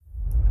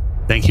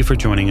Thank you for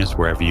joining us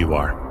wherever you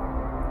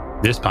are.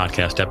 This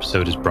podcast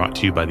episode is brought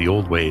to you by the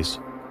Old Ways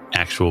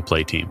Actual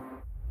Play team.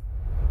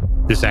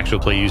 This actual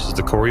play uses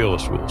the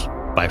Coriolis rules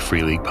by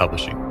Free League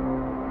Publishing.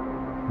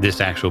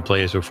 This actual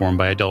play is performed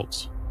by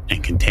adults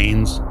and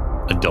contains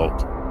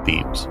adult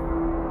themes.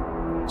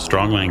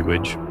 Strong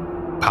language,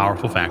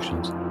 powerful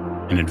factions,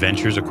 and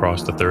adventures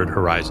across the third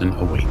horizon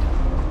await.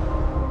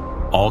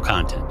 All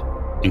content,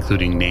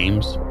 including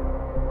names,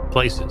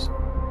 places,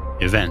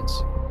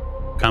 events,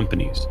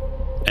 companies,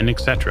 and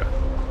etc.,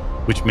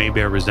 which may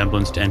bear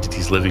resemblance to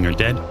entities living or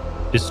dead,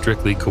 is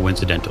strictly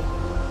coincidental.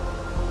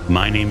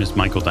 My name is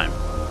Michael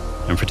Diamond,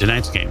 and for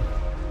tonight's game,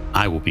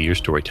 I will be your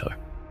storyteller.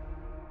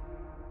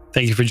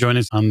 Thank you for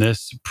joining us on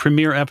this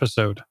premiere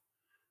episode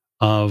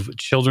of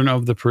Children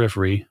of the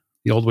Periphery,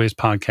 the Old Ways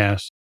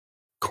podcast,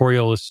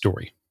 Coriolis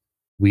story.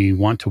 We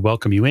want to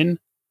welcome you in,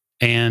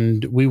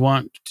 and we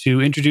want to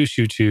introduce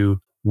you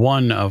to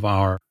one of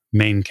our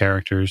main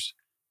characters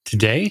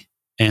today.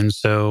 And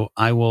so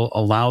I will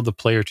allow the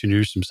player to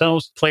introduce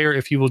themselves. Player,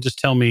 if you will just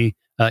tell me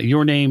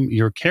your name,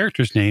 your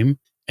character's name,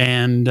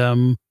 and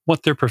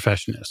what their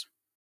profession is.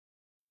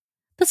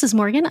 This is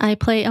Morgan. I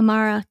play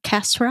Amara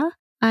Kasra.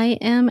 I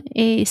am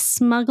a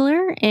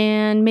smuggler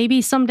and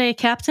maybe someday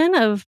captain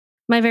of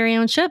my very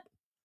own ship.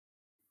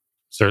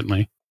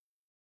 Certainly.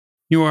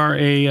 You are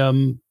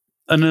a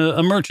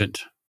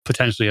merchant,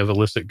 potentially of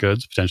illicit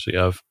goods, potentially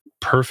of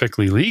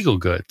perfectly legal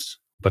goods,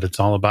 but it's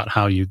all about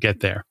how you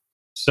get there.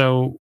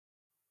 So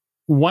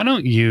why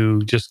don't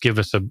you just give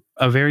us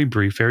a very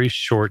brief, very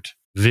short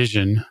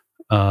vision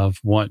of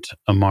what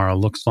Amara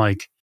looks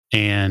like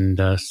and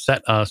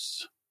set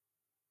us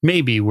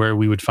maybe where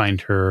we would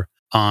find her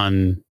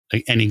on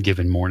any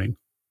given morning.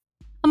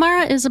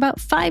 Amara is about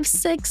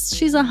 5'6".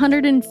 She's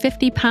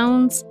 150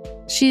 pounds.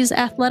 She's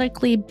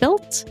athletically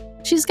built.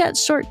 She's got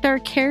short,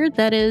 dark hair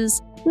that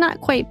is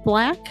not quite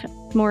black,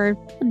 more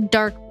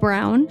dark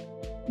brown,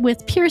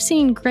 with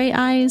piercing gray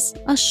eyes,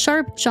 a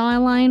sharp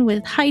jawline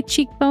with high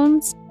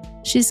cheekbones.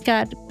 She's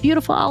got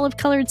beautiful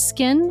olive-colored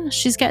skin.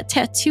 She's got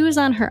tattoos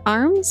on her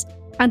arms.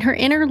 On her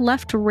inner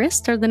left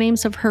wrist are the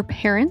names of her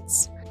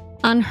parents.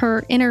 On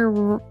her inner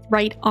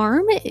right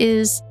arm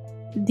is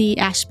the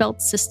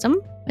Ashbelt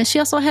system. And she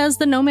also has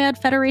the Nomad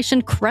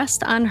Federation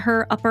crest on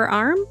her upper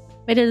arm.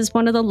 It is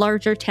one of the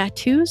larger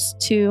tattoos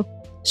to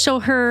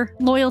show her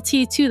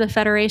loyalty to the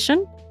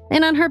Federation.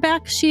 And on her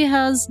back, she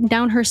has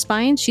down her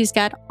spine, she's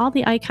got all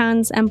the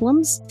icons,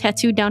 emblems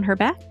tattooed down her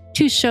back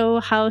to show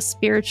how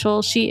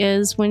spiritual she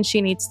is when she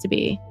needs to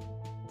be.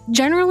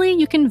 Generally,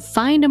 you can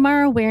find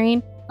Amara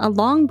wearing a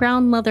long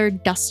brown leather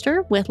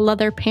duster with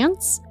leather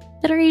pants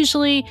that are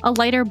usually a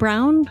lighter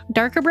brown,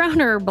 darker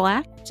brown, or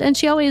black. And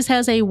she always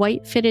has a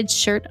white fitted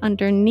shirt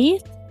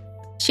underneath.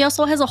 She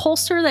also has a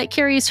holster that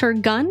carries her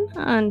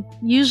gun,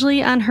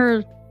 usually on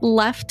her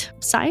left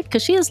side,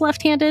 because she is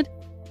left-handed.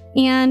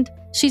 And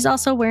she's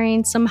also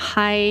wearing some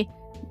high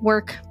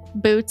work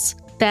boots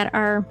that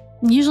are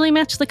usually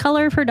match the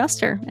color of her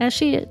duster, as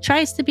she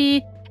tries to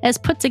be as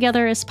put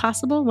together as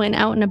possible when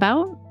out and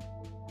about.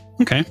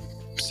 Okay.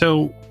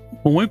 So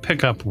when we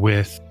pick up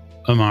with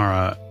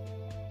Amara,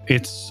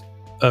 it's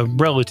a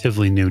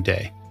relatively new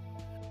day.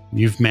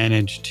 You've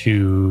managed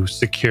to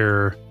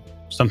secure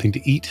something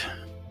to eat,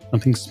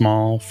 something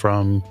small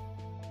from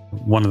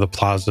one of the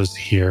plazas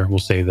here, we'll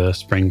say the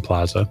Spring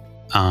Plaza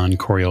on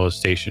Coriolis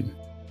Station.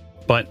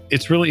 But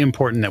it's really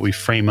important that we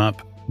frame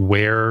up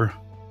where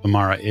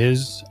Amara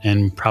is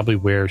and probably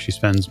where she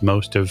spends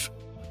most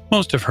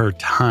of her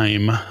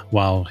time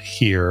while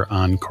here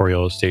on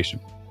Coriolis Station.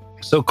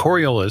 So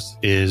Coriolis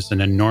is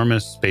an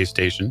enormous space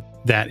station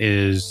that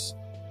is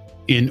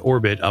in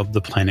orbit of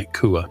the planet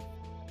Kua.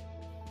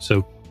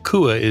 So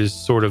Kua is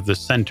sort of the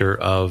center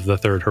of the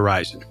third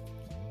horizon.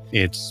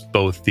 It's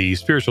both the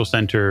spiritual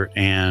center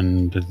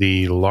and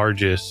the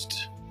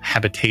largest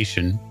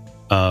habitation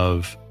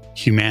of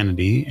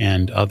humanity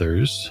and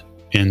others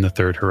in the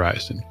third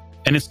horizon.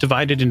 And it's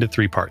divided into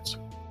three parts.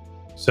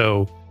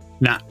 So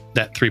not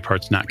that three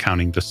parts, not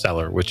counting the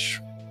cellar,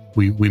 which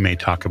we may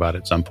talk about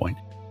at some point.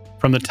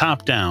 From the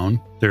top down,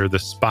 there are the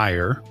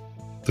spire,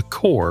 the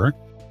core,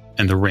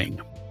 and the ring.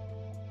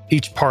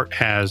 Each part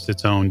has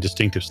its own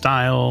distinctive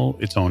style,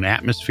 its own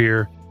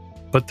atmosphere,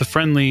 but the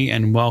friendly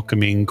and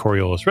welcoming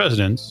Coriolis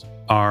residents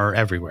are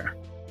everywhere.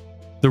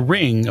 The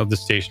ring of the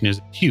station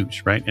is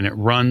huge, right? And it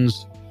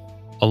runs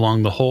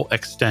along the whole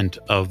extent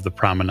of the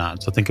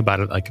promenade. So think about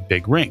it like a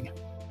big ring.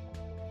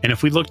 And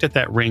if we looked at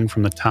that ring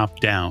from the top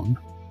down,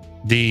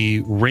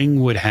 the ring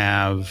would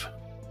have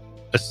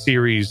a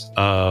series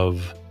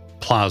of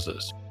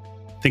plazas.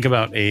 Think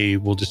about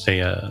we'll just say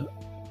a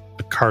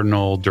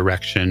cardinal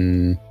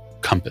direction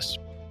compass.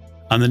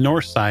 On the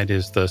north side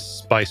is the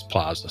Spice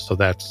Plaza, so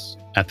that's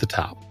at the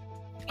top.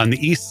 On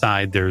the east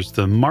side, there's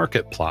the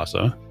Market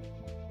Plaza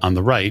on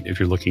the right, if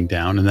you're looking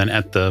down. And then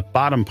at the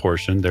bottom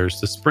portion, there's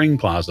the Spring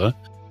Plaza,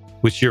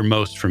 which you're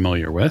most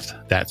familiar with.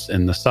 That's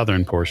in the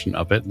southern portion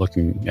of it,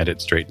 looking at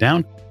it straight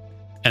down.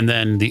 And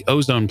then the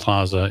Ozone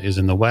Plaza is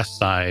in the west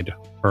side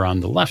or on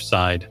the left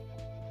side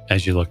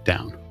as you look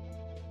down.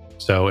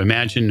 So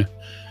imagine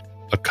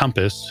a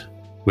compass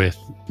with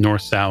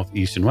north, south,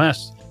 east, and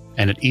west.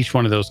 And at each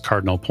one of those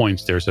cardinal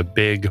points, there's a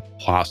big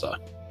plaza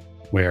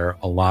where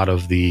a lot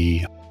of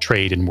the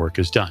trade and work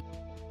is done.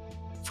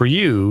 For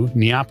you,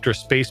 Neopter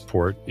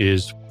Spaceport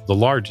is the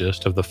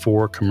largest of the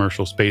 4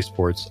 commercial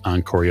spaceports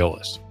on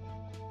Coriolis.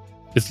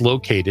 It's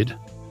located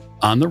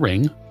on the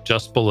ring,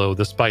 just below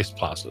the Spice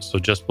Plaza, so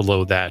just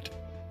below that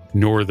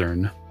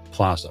northern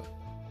plaza.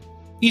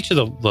 Each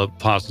of the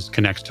plazas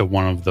connects to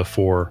one of the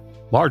 4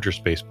 larger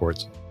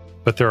spaceports,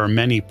 but there are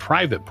many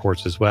private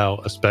ports as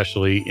well,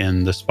 especially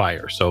in the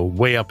spire. So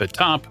way up at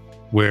top,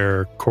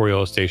 where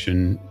Coriolis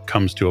Station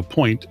comes to a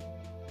point,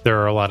 there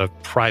are a lot of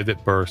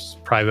private berths,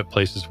 private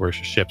places where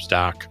ships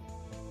dock.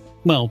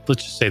 Well,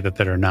 let's just say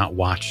that are not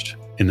watched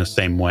in the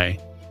same way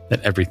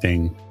that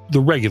the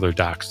regular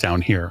docks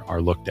down here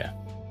are looked at.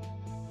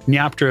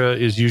 Neopter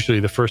is usually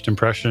the first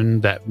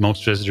impression that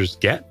most visitors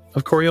get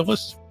of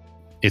Coriolis.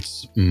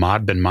 It's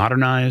been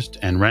modernized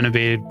and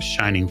renovated,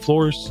 shining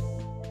floors,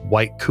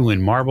 white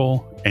Kuan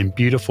marble, and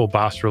beautiful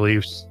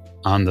bas-reliefs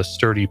on the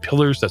sturdy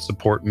pillars that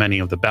support many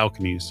of the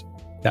balconies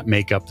that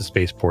make up the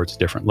spaceport's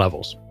different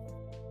levels.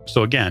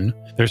 So again,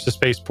 there's the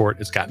spaceport.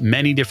 It's got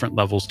many different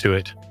levels to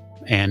it,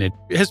 and it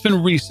has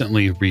been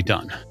recently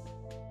redone.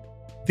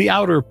 The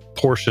outer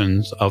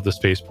portions of the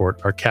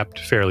spaceport are kept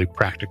fairly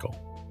practical.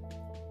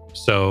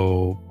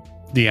 So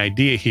the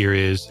idea here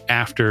is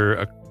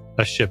after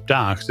a ship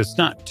docks, it's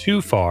not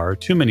too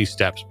many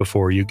steps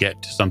before you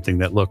get to something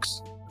that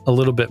looks a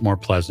little bit more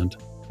pleasant.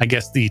 I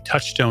guess the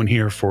touchstone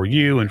here for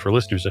you and for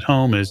listeners at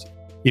home is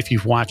if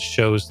you've watched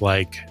shows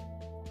like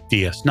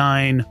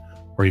DS9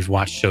 or you've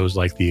watched shows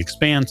like The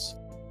Expanse,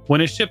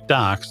 when a ship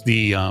docks,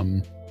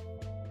 we'll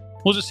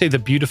just say the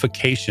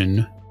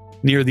beautification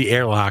near the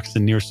airlocks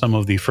and near some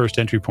of the first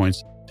entry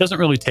points doesn't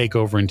really take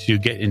over until you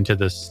get into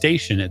the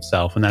station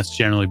itself. And that's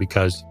generally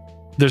because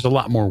there's a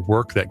lot more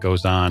work that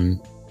goes on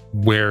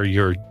where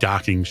you're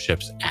docking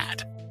ships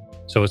at.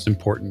 So it's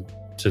important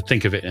to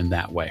think of it in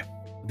that way.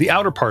 The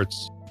outer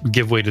parts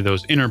give way to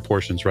those inner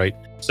portions, right?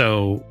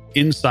 So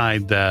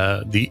inside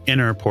the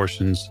inner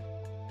portions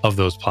of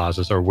those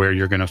plazas are where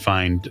you're going to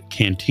find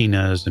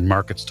cantinas and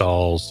market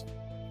stalls,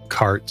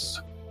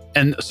 carts,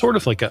 and sort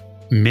of like a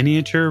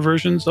miniature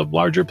versions of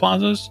larger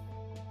plazas.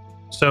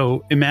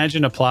 So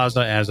imagine a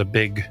plaza as a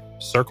big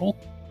circle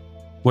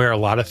where a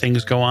lot of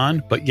things go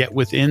on, but yet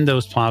within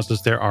those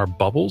plazas, there are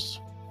bubbles,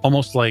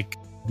 almost like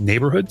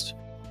neighborhoods,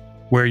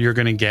 where you're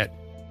going to get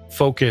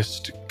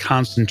focused,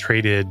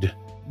 concentrated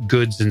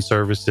goods and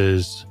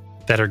services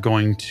that are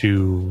going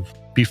to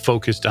be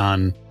focused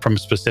on from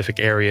specific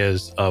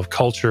areas of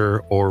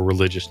culture or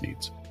religious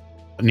needs.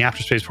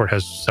 Neopter Spaceport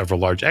has several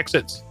large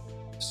exits,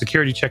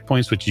 security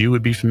checkpoints, which you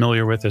would be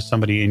familiar with as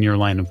somebody in your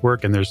line of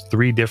work, and there's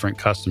 3 different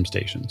custom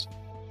stations.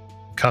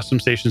 Custom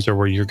stations are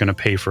where you're going to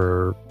pay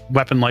for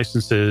weapon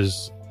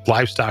licenses,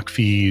 livestock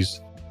fees,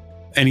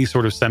 any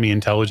sort of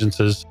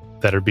semi-intelligences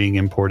that are being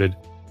imported.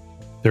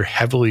 They're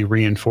heavily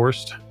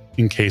reinforced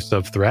in case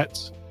of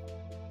threats.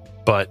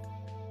 But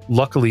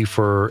luckily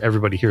for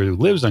everybody here who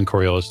lives on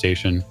Coriolis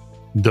Station,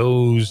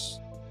 those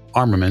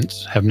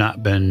armaments have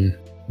not been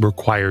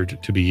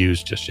required to be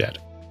used just yet.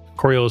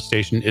 Coriolis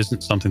Station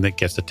isn't something that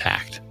gets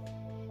attacked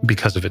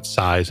because of its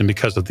size and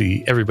because of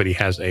everybody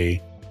has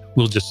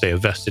we'll just say a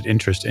vested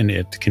interest in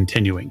it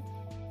continuing.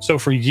 So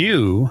for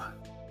you,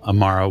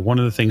 Amara, one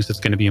of the things that's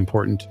going to be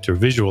important to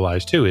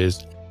visualize too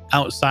is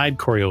outside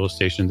Coriolis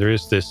Station, there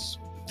is this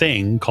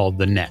thing called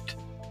the net.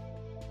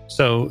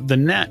 So the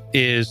net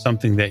is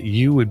something that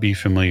you would be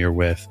familiar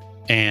with.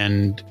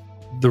 And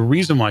the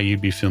reason why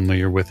you'd be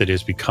familiar with it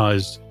is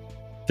because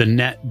the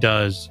net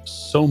does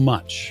so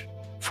much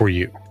for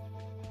you.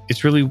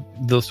 It's really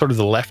the sort of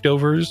the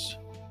leftovers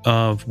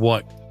of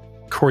what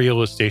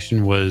Coriolis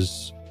Station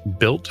was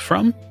built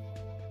from.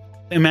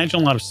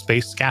 Imagine a lot of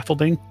space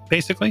scaffolding,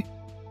 basically.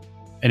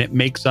 And it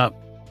makes up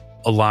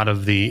a lot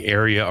of the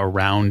area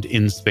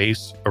in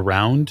space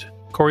around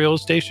Coriolis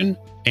Station.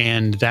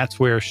 And that's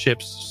where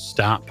ships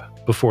stop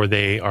before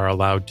they are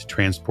allowed to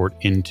transport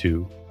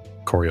into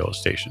Coriolis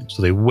Station.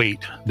 So they wait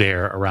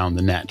there around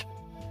the net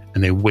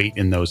and they wait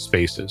in those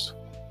spaces.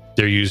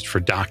 They're used for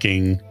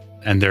docking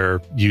and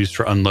they're used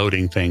for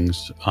unloading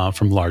things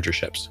from larger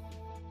ships.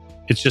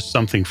 It's just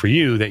something for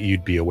you that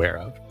you'd be aware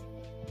of.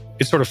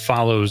 It sort of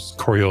follows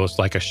Coriolis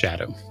like a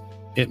shadow.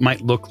 It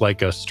might look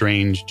like a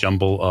strange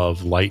jumble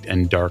of light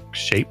and dark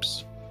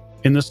shapes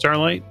in the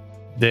starlight.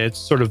 It's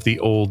sort of the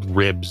old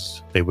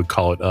ribs, they would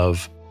call it,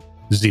 of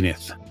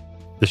Zenith,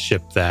 the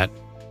ship that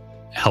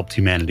helped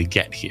humanity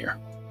get here.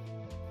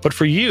 But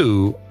for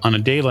you, on a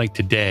day like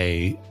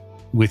today,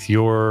 with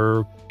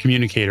your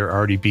communicator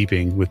already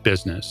beeping with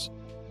business,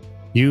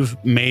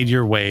 you've made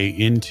your way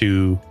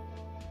into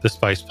the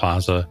Spice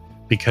Plaza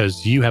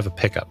because you have a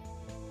pickup.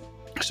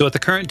 So at the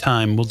current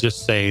time, we'll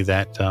just say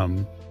that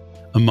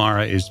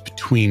Amara is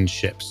between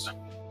ships.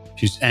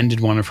 She's ended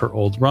one of her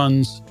old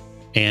runs,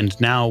 and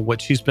now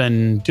what she's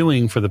been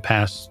doing for the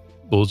past,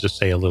 we'll just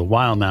say a little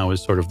while now,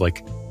 is sort of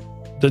like,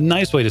 the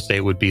nice way to say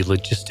it would be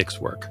logistics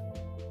work.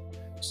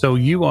 So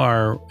you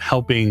are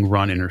helping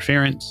run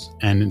interference,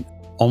 and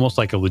almost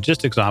like a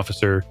logistics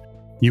officer,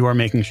 you are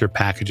making sure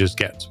packages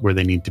get where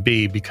they need to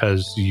be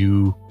because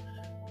you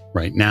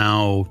right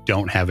now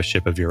don't have a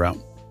ship of your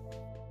own.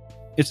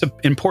 It's an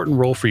important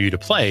role for you to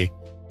play.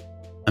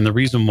 And the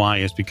reason why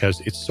is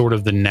because it's sort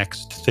of the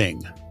next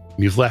thing.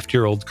 You've left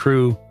your old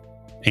crew,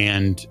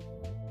 and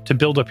to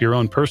build up your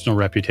own personal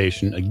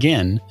reputation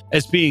again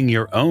as being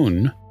your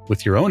own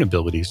with your own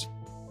abilities,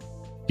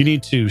 you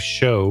need to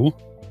show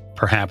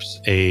perhaps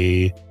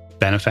a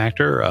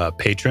benefactor, a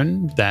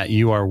patron, that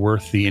you are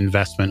worth the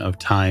investment of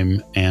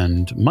time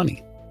and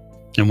money.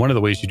 And one of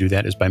the ways you do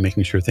that is by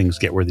making sure things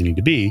get where they need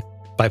to be,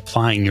 by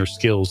applying your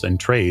skills and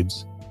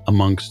trades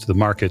amongst the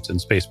markets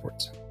and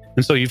spaceports.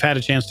 And so you've had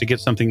a chance to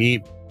get something to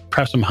eat,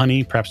 perhaps some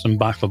honey, perhaps some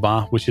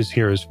baklava, which is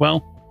here as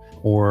well,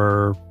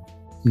 or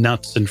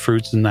nuts and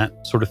fruits and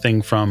that sort of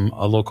thing from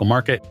a local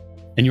market.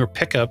 And your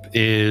pickup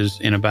is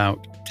in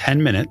about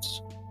 10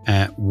 minutes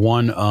at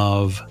one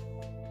of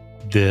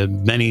the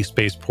many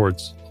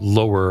spaceports'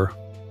 lower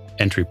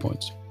entry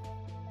points.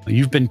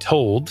 You've been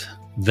told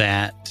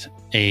that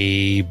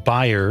a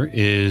buyer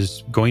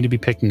is going to be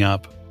picking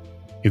up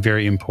a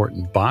very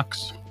important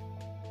box.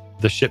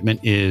 The shipment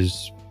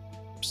is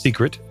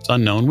secret, it's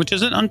unknown, which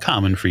isn't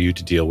uncommon for you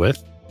to deal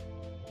with.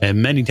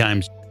 And many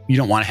times you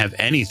don't want to have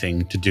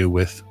anything to do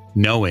with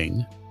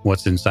knowing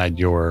what's inside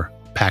your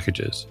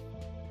packages.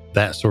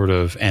 That sort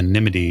of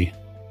anonymity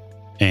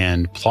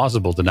and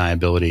plausible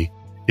deniability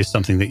is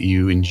something that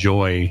you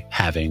enjoy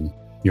having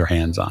your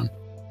hands on.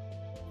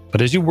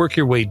 But as you work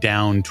your way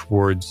down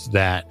towards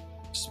that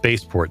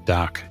spaceport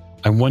dock,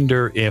 I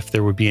wonder if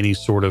there would be any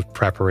sort of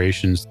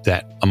preparations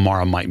that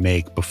Amara might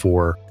make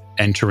before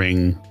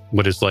entering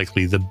what is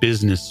likely the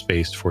business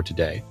space for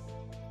today.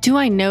 Do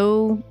I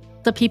know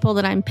the people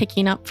that I'm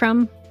picking up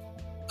from?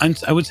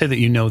 I would say that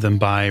you know them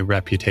by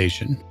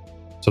reputation.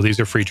 So these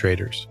are free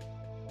traders.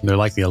 They're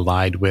likely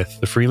allied with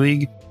the Free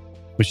League,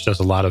 which does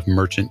a lot of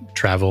merchant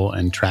travel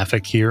and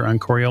traffic here on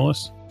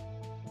Coriolis.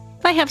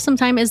 If I have some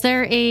time, is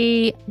there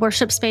a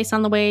worship space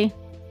on the way?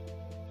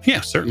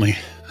 Yeah, certainly.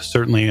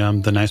 Certainly,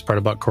 the nice part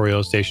about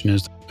Coriolis Station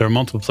is there are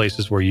multiple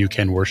places where you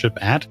can worship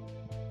at.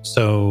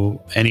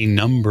 So any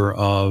number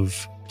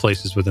of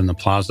places within the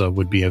plaza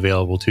would be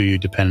available to you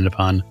depending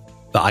upon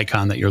the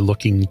icon that you're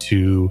looking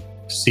to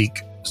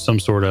seek some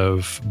sort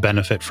of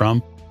benefit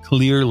from.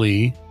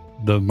 Clearly,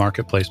 the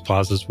marketplace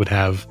plazas would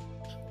have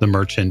the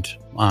merchant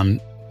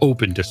on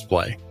open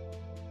display.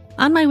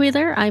 On my way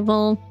there, I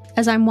will,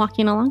 as I'm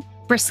walking along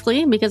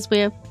briskly, because we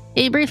have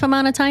a brief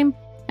amount of time,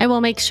 I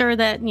will make sure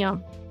that,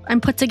 I'm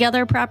put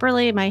together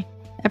properly.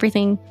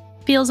 Everything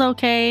feels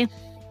okay.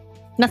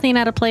 Nothing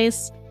out of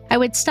place. I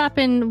would stop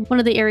in one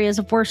of the areas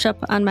of worship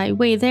on my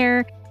way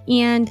there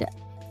and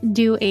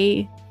do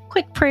a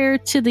quick prayer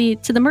to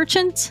the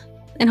merchant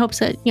in hopes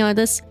that,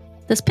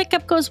 this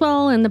pickup goes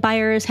well and the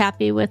buyer is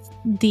happy with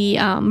the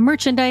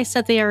merchandise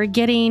that they are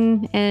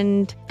getting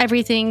and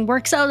everything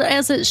works out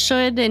as it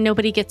should and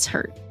nobody gets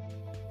hurt.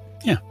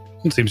 Yeah,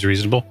 it seems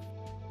reasonable.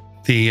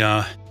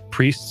 The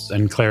priests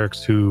and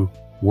clerics who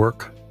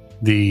work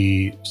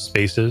the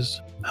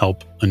spaces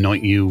help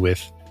anoint you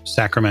with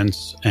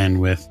sacraments and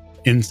with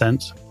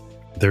incense.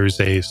 There's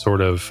a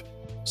sort of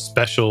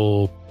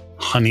special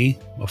honey,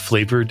 a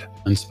flavored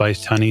and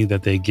spiced honey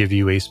that they give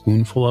you a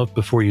spoonful of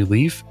before you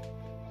leave.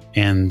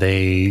 And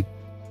they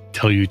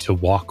tell you to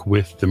walk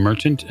with the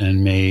merchant,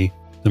 and may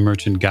the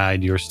merchant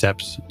guide your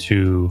steps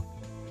to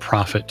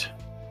profit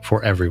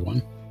for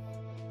everyone.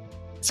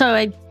 So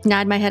I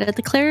nod my head at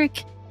the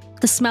cleric.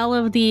 The smell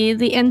of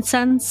the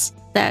incense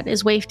that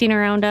is wafting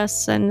around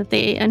us, and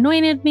they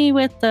anointed me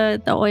with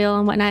the oil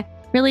and whatnot,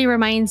 really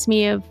reminds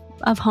me of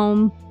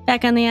home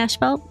back on the ash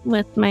belt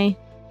with my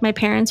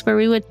parents, where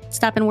we would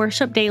stop and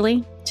worship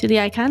daily to the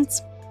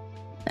icons.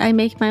 I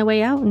make my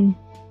way out and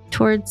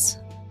towards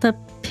the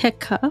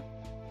pickup,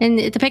 and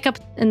the pickup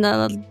in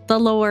the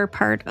lower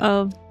part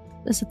of,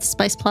 is it the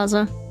Spice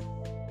Plaza?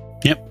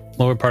 Yep,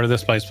 lower part of the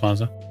Spice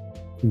Plaza.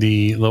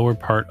 The lower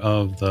part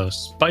of the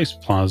Spice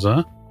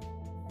Plaza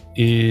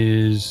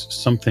is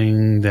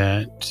something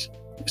that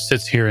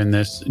sits here in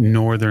this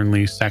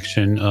northernly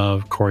section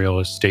of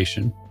Coriolis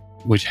Station,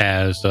 which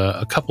has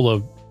a couple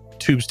of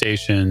tube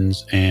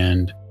stations.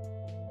 And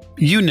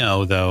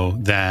though,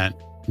 that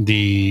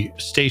the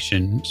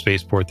station,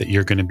 spaceport that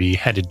you're going to be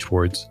headed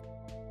towards,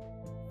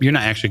 you're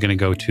not actually going to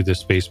go to the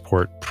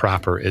spaceport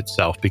proper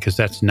itself, because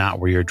that's not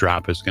where your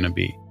drop is going to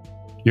be.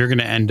 You're going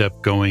to end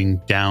up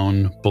going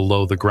down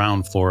below the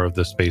ground floor of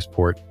the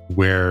spaceport,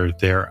 where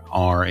there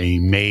are a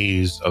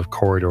maze of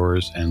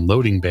corridors and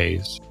loading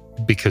bays,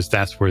 because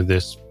that's where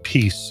this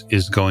piece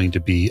is going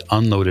to be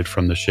unloaded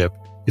from the ship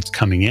it's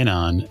coming in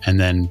on, and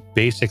then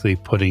basically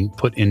put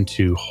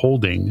into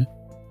holding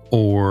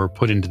or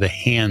put into the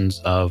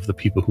hands of the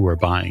people who are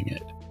buying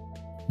it.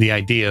 The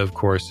idea, of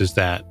course, is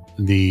that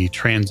the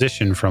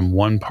transition from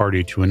one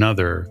party to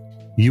another,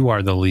 you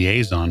are the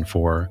liaison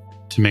for,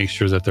 to make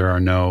sure that there are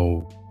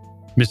no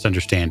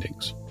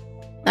misunderstandings.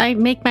 I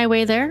make my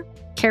way there.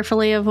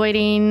 carefully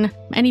avoiding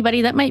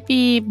anybody that might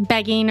be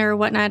begging or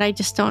whatnot. I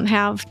just don't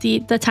have the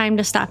time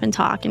to stop and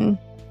talk. And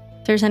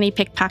if there's any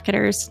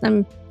pickpocketers,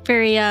 I'm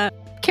very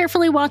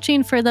carefully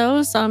watching for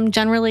those.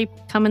 Generally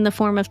come in the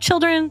form of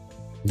children.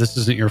 This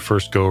isn't your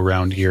first go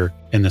around here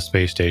in the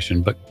space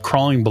station, but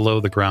crawling below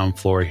the ground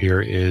floor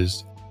here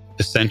is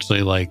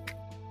essentially like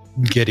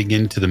getting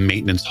into the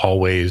maintenance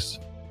hallways,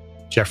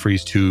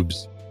 Jeffrey's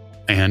tubes,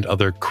 and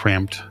other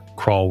cramped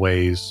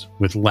crawlways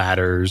with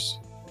ladders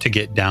to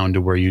get down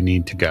to where you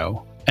need to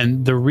go.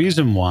 And the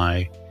reason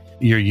why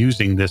you're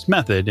using this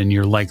method, and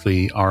you're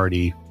likely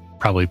already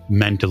probably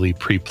mentally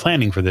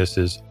pre-planning for this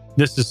is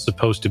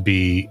supposed to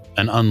be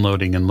an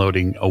unloading and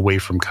loading away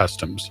from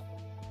customs.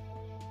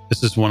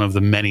 This is one of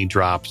the many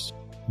drops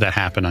that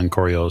happen on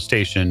Coriolis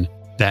Station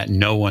that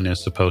no one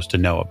is supposed to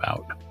know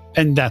about.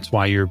 And that's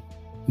why your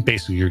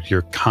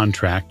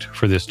contract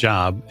for this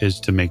job is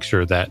to make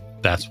sure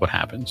that that's what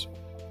happens.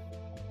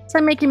 So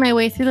I'm making my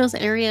way through those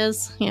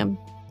areas,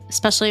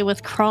 especially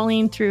with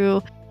crawling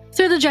through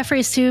the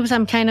Jeffrey's tubes.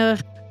 I'm kind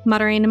of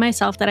muttering to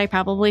myself that I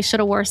probably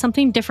should have wore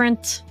something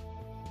different,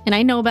 and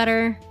I know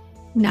better.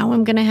 Now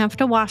I'm going to have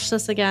to wash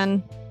this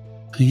again.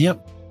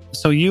 Yep.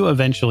 So you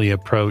eventually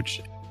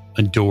approach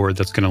a door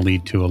that's going to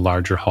lead to a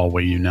larger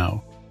hallway,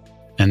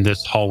 and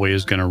this hallway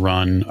is going to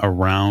run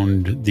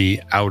around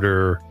the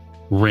outer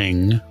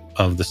ring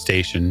of the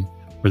station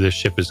where the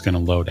ship is going to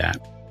load at.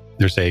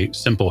 There's a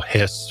simple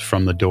hiss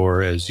from the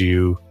door as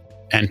you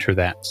enter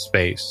that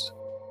space.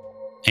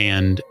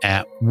 And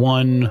at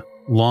one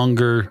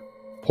longer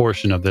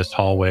portion of this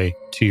hallway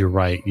to your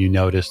right, you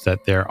notice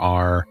that there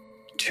are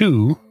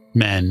two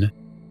men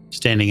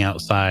standing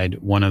outside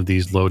one of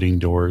these loading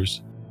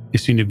doors. They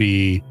seem to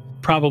be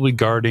probably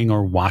guarding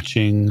or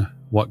watching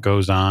what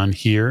goes on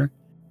here.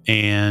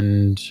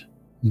 And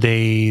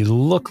they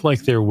look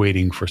like they're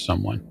waiting for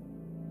someone.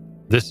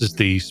 This is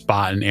the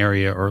spot and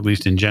area, or at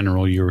least in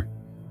general,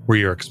 where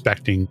you're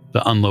expecting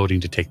the unloading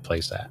to take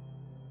place at.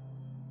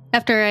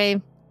 After I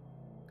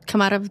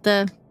come out of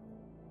the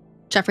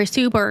Jeffrey's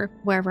tube or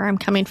wherever I'm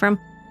coming from,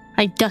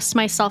 I dust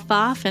myself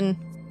off and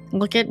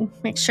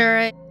make sure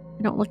I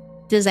don't look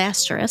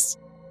disastrous.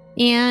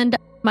 And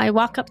I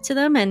walk up to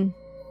them and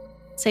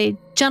say,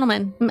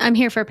 "Gentlemen, I'm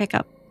here for a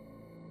pickup."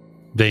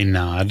 They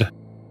nod.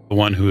 The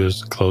one who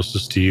is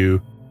closest to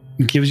you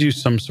gives you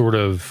some sort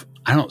of,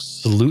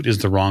 salute is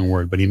the wrong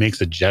word, but he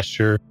makes a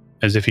gesture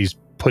as if he's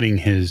putting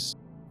his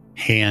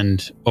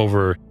hand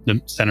over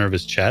the center of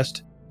his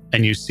chest.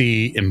 And you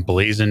see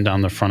emblazoned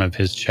on the front of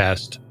his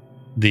chest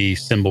the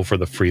symbol for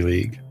the Free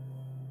League.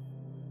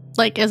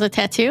 Like as a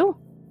tattoo?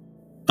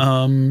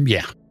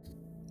 Yeah.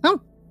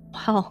 Oh,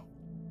 wow.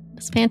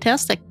 That's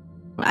fantastic.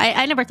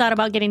 I never thought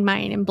about getting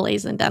mine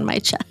emblazoned on my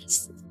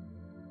chest.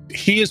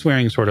 He is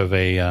wearing sort of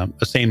a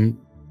same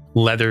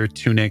leather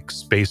tunic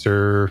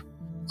spacer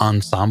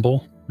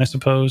ensemble, I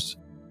suppose.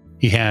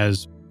 He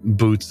has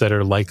boots that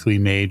are likely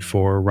made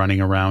for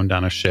running around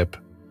on a ship.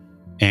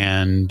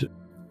 And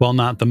while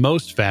not the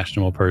most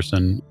fashionable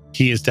person,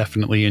 he is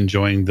definitely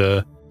enjoying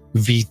the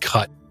V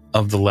cut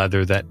of the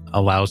leather that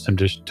allows him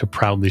to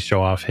proudly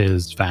show off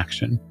his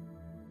faction.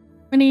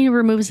 When he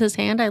removes his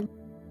hand,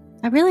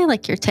 I really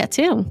like your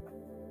tattoo.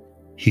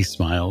 He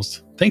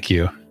smiles. Thank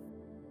you.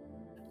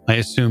 I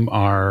assume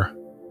our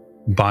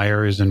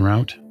buyer is en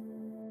route?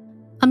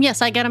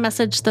 Yes, I got a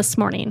message this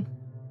morning.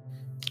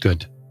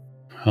 Good.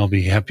 I'll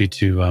be happy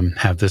to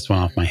have this one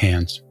off my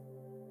hands.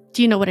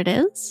 Do you know what it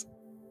is?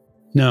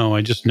 No,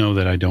 I just know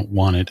that I don't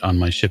want it on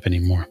my ship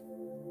anymore.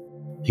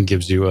 He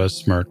gives you a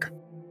smirk.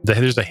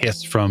 There's a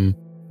hiss from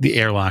the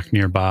airlock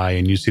nearby,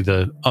 and you see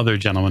the other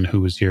gentleman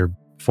who was here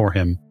for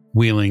him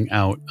wheeling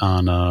out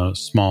on a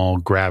small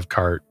grav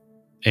cart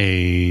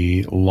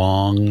a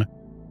long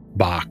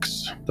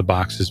box. The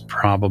box is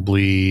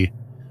probably,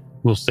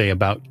 we'll say,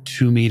 about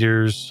 2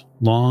 meters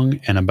long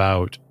and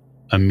about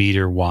 1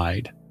 meter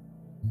wide.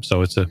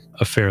 So it's a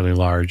fairly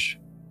large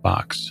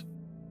box.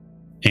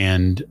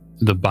 And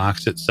the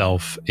box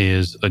itself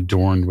is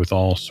adorned with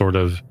all sort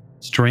of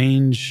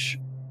strange,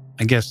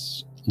 I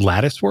guess,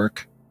 lattice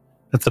work.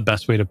 That's the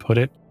best way to put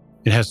it.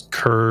 It has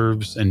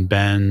curves and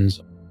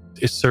bends.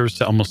 It serves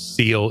to almost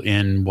seal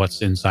in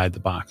what's inside the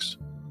box.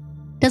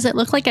 Does it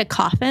look like a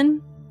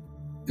coffin?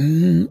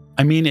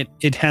 I mean,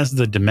 it has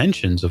the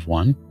dimensions of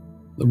one.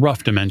 The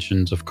rough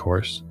dimensions, of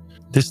course.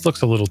 This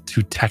looks a little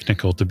too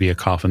technical to be a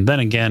coffin. Then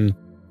again,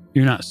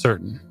 you're not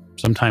certain.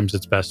 Sometimes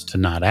it's best to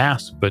not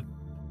ask, but,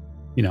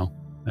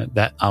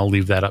 that I'll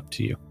leave that up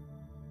to you.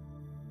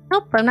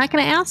 Nope, I'm not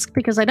going to ask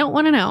because I don't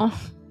want to know.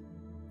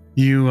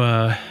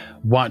 You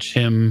watch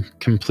him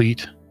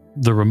complete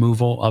the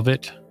removal of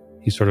it.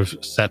 He sort of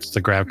sets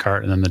the grab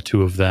cart, and then the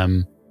two of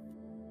them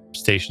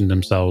station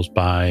themselves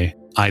by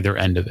either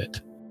end of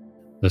it.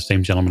 The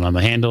same gentleman on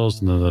the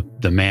handles, and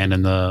the man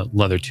in the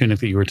leather tunic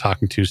that you were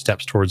talking to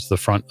steps towards the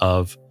front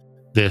of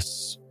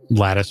this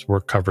lattice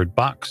work covered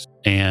box,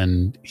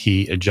 and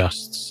he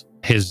adjusts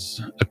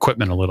his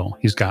equipment a little.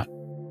 He's got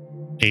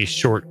a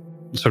short,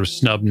 sort of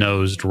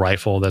snub-nosed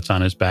rifle that's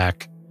on his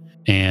back,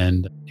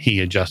 and he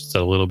adjusts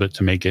it a little bit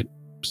to make it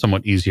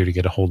somewhat easier to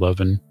get a hold of.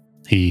 And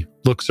he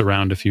looks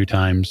around a few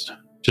times,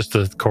 just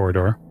the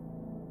corridor.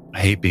 I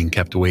hate being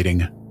kept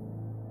waiting.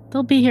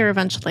 They'll be here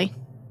eventually.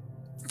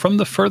 From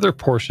the further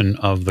portion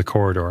of the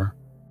corridor,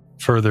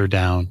 further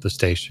down the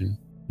station,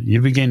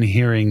 you begin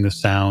hearing the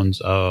sounds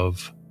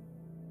of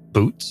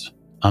boots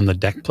on the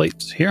deck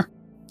plates here.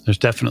 There's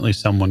definitely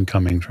someone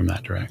coming from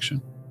that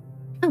direction.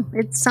 Oh,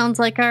 it sounds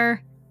like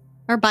our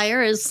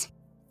buyer is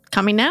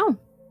coming now.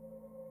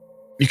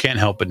 You can't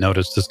help but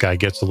notice this guy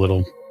gets a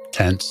little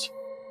tense.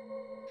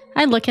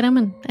 I look at him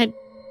and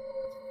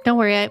don't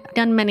worry, I've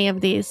done many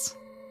of these.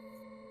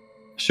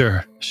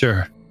 Sure.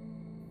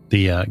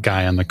 The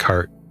guy on the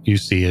cart you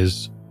see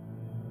is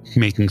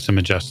making some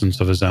adjustments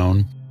of his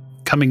own.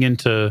 Coming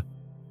into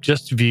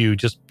just view,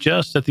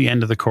 just at the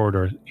end of the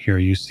corridor here,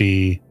 you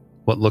see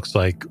what looks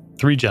like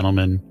 3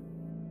 gentlemen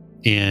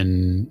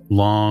in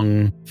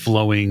long,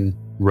 flowing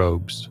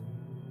robes,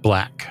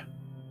 black,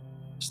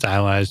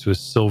 stylized with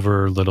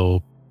silver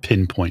little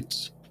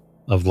pinpoints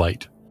of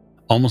light,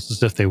 almost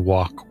as if they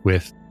walk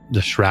with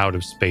the shroud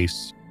of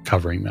space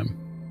covering them.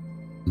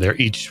 They're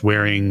each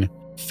wearing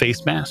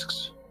face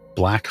masks,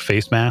 black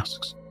face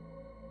masks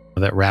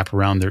that wrap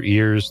around their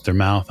ears, their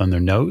mouth, and their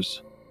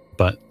nose,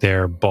 but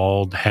their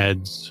bald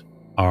heads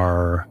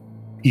are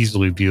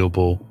easily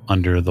viewable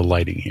under the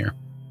lighting here.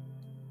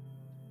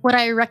 Would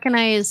I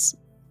recognize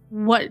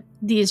what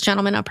these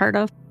gentlemen are part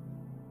of?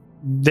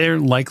 They're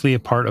likely a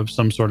part of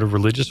some sort of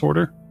religious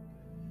order.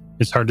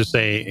 It's hard to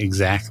say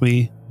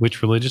exactly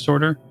which religious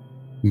order,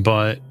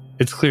 but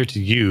it's clear to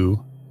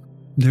you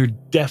they're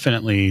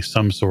definitely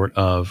some sort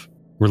of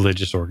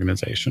religious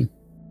organization.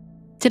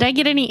 Did I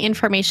get any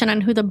information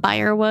on who the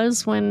buyer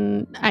was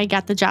when I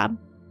got the job?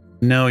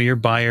 No, your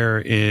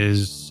buyer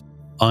is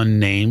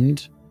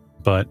unnamed,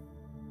 but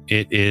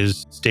it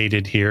is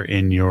stated here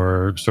in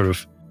your sort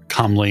of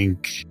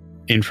comlink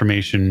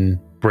information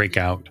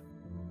breakout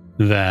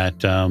that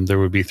there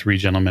would be 3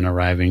 gentlemen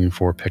arriving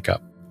for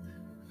pickup.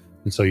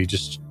 And so you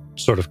just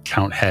sort of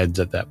count heads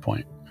at that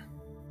point.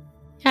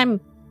 I'm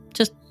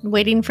just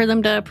waiting for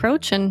them to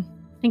approach and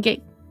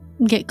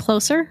get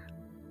closer.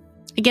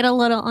 I get a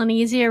little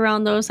uneasy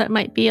around those that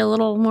might be a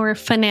little more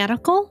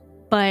fanatical,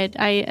 but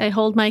I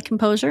hold my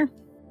composure.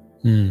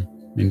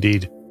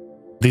 Indeed.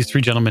 These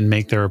 3 gentlemen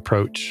make their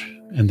approach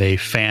and they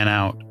fan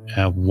out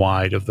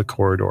wide of the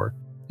corridor.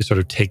 They sort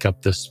of take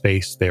up the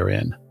space they're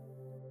in.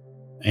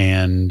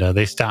 And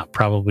they stop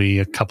probably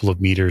a couple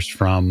of meters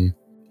from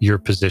your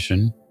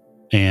position,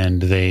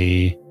 and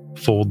they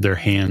fold their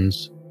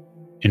hands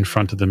in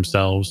front of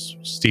themselves,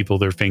 steeple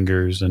their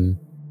fingers, and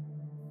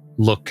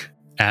look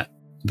at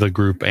the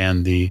group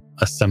and the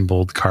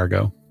assembled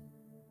cargo.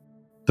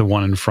 The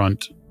one in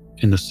front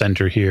in the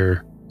center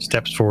here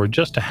steps forward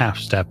just a half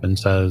step and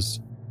says,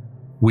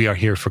 "We are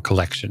here for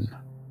collection."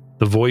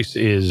 The voice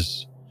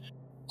is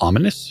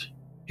ominous.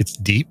 It's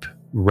deep,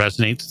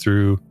 resonates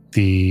through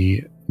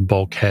the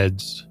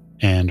bulkheads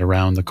and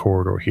around the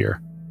corridor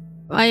here.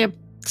 I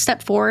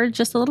step forward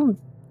just a little.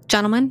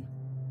 Gentlemen,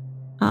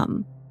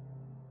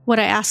 would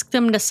I ask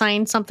them to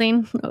sign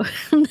something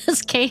in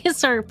this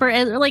case or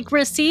for like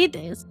receipt?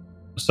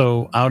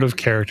 So out of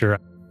character,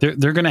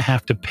 they're going to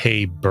have to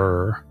pay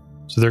Burr.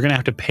 So they're going to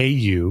have to pay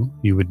you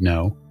would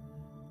know,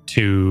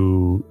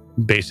 to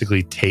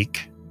basically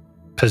take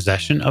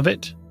possession of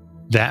it.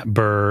 That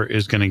Burr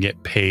is going to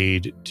get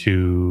paid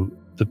to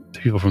the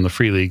people from the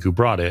Free League who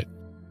brought it.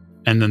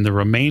 And then the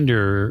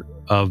remainder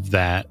of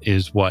that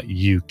is what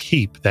you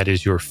keep. That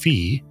is your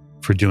fee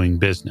for doing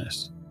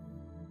business.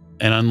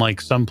 And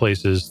unlike some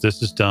places,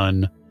 this is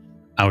done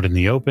out in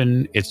the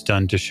open. It's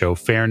done to show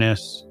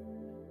fairness,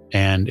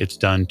 and it's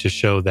done to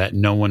show that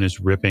no one is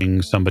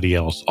ripping somebody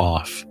else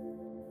off,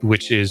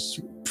 which is,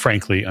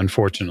 frankly,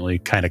 unfortunately,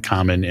 kind of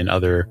common in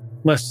other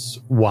less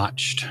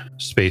watched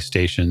space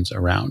stations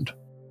around.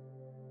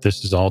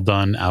 This is all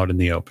done out in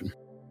the open.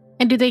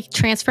 And do they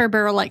transfer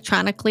Burr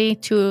electronically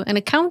to an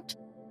account?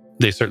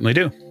 They certainly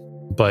do.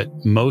 But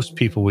most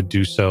people would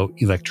do so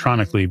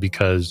electronically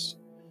because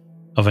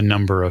of a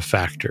number of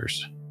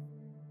factors.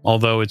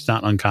 Although it's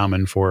not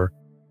uncommon for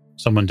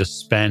someone to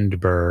spend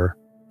Burr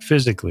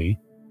physically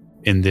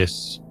in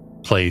this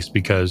place,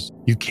 because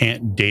you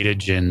can't data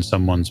gin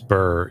someone's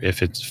Burr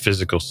if it's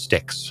physical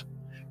sticks.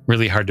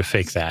 Really hard to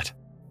fake that.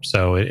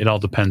 So it all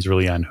depends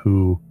really on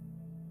who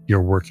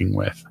you're working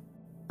with.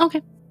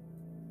 Okay.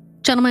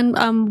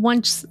 Gentlemen,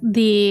 once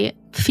the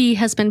fee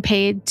has been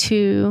paid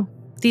to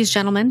these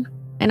gentlemen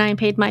and I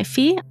paid my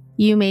fee,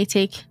 you may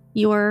take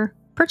your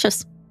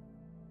purchase.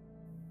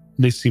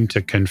 They seem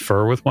to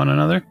confer with one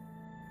another.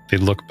 They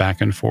look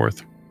back and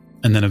forth.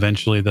 And then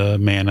eventually the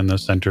man in the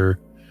center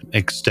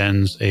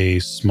extends a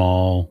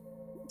small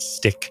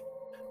stick,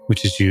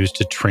 which is used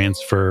to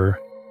transfer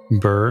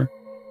Burr,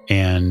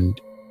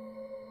 and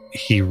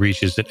he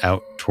reaches it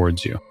out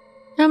towards you.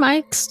 I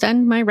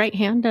extend my right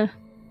hand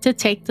to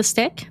take the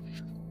stick.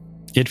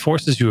 It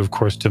forces you, of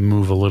course, to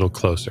move a little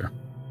closer.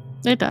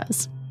 It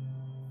does.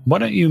 Why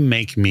don't you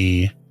make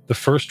me the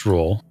first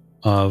roll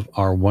of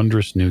our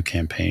wondrous new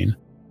campaign,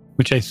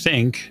 which I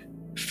think,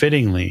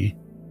 fittingly,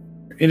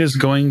 it is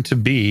going to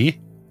be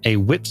a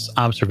wits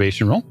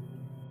observation roll.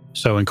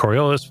 So in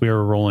Coriolis, we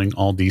are rolling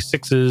all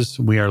d6s.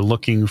 We are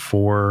looking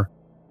for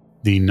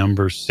the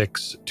number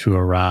 6 to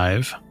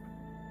arrive.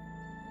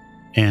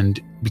 And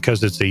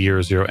because it's a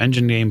 0-0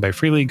 engine game by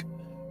Free League,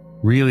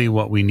 really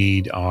what we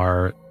need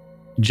are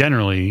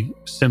generally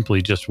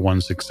simply just one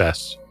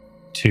success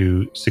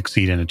to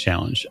succeed in a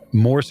challenge.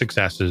 More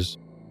successes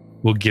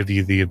will give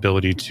you the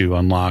ability to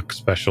unlock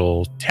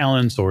special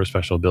talents or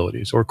special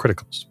abilities or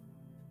criticals.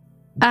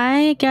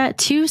 I got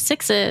 2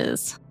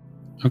 6s.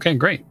 Okay,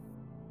 great.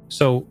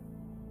 So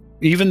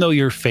even though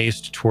you're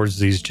faced towards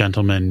these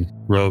gentlemen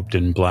robed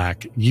in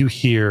black, you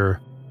hear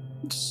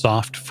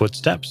soft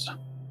footsteps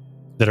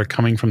that are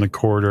coming from the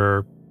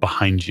corridor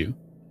behind you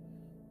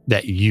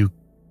that you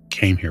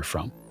came here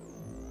from.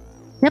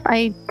 Yep,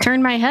 I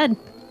turn my head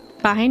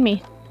behind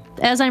me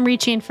as I'm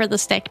reaching for the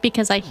stick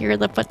because I hear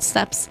the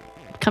footsteps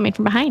coming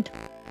from behind.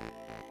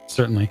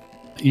 Certainly.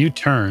 You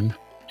turn,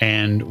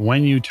 and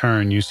when you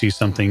turn, you see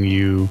something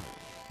you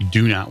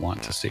do not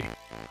want to see.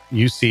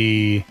 You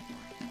see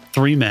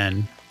 3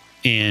 men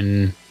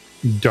in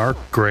dark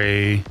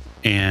gray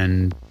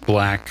and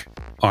black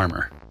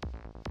armor.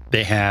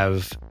 They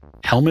have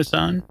helmets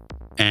on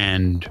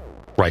and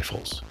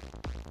rifles.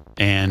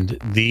 And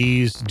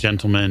these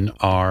gentlemen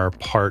are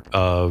part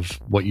of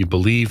what you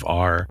believe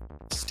are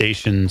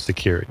station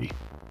security.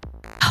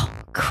 Oh,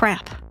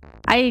 crap.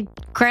 I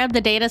grab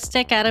the data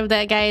stick out of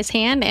that guy's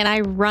hand and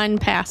I run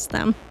past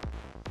them.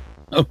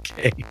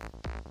 Okay.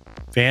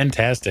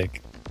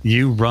 Fantastic.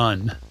 You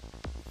run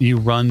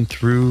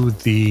through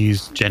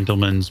these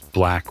gentlemen's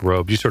black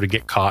robes. You sort of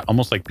get caught,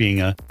 almost like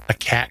being a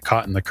cat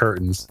caught in the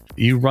curtains.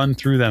 You run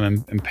through them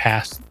and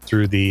pass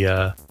through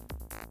the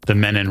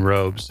men in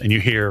robes, and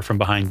you hear from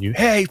behind you,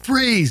 "Hey,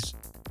 freeze!"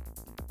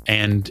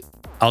 And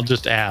I'll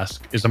just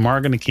ask, is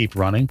Amara going to keep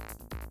running?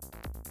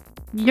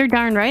 You're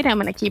darn right I'm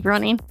going to keep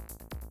running.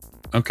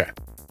 Okay.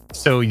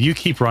 So you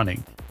keep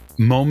running.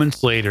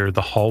 Moments later,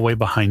 the hallway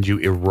behind you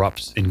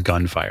erupts in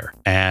gunfire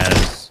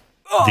as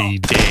the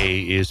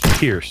day is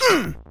pierced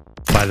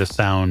by the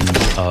sound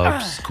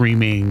of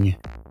screaming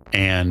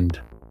and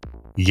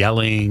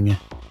yelling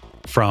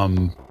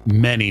from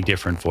many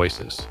different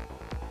voices.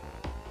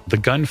 The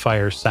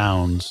gunfire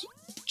sounds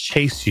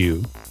chase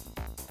you,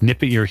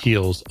 nip at your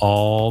heels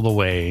all the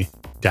way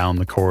down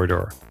the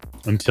corridor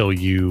until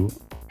you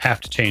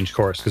have to change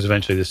course because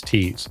eventually this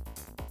tees.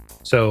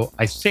 So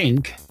I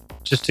think,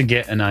 just to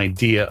get an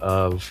idea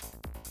of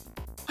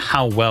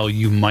how well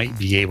you might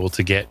be able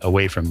to get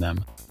away from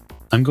them,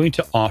 I'm going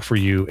to offer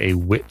you a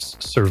wits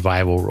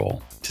survival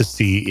roll to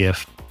see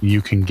if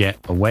you can get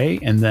away.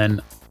 And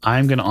then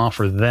I'm going to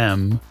offer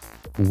them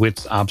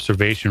wits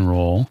observation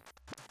roll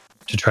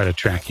to try to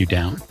track you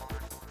down.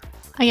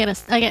 I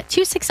get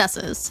 2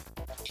 successes.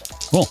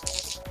 Cool.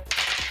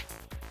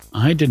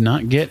 I did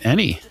not get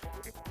any.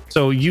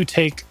 So you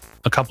take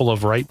a couple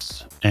of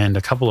rights and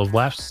a couple of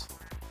lefts,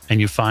 and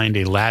you find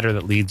a ladder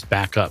that leads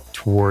back up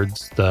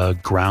towards the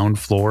ground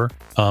floor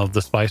of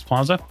the Spice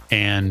Plaza.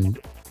 And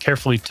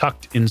carefully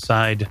tucked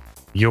inside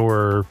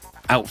your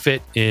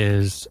outfit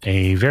is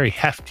a very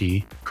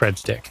hefty cred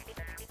stick,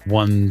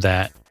 one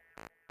that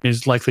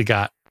is likely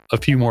got a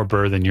few more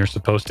burr than you're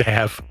supposed to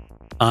have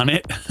on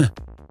it.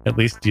 At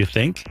least you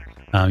think.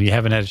 You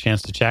haven't had a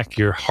chance to check.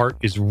 Your heart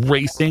is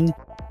racing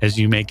as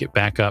you make it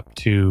back up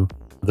to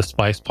the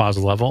Spice Plaza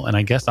level. And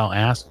I guess I'll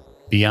ask,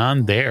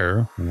 beyond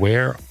there,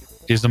 where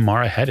is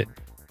Amara headed?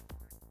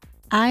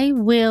 I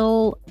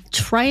will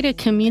try to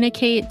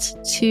communicate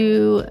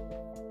to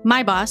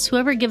my boss,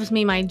 whoever gives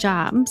me my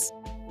jobs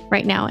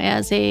right now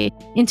as a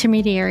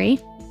intermediary,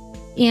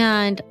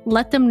 and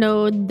let them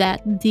know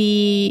that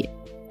the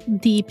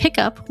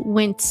pickup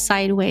went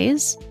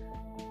sideways,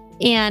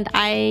 and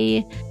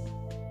I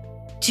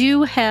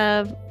do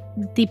have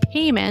the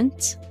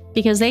payment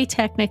because they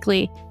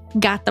technically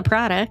got the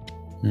product.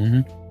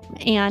 Mm-hmm.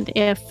 And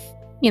if,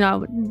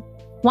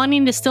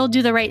 wanting to still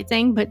do the right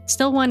thing, but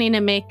still wanting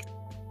to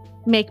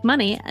make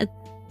money,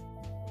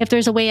 if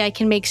there's a way I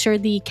can make sure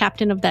the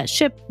captain of that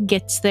ship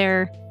gets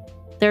their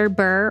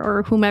burr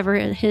or whomever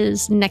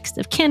his next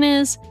of kin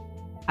is,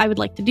 I would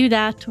like to do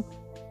that.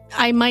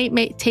 I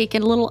might take a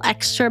little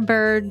extra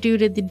burr due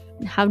to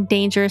how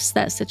dangerous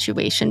that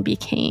situation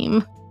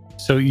became.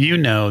 So you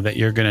know that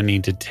you're going to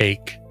need to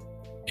take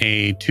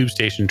a tube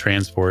station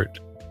transport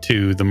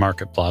to the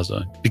market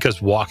plaza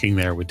because walking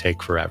there would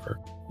take forever.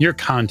 Your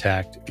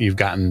contact you've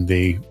gotten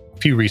the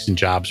few recent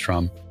jobs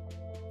from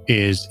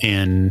is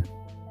in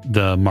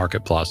the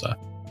market plaza.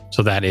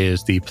 So that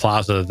is the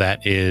plaza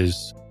that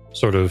is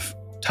sort of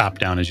top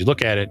down as you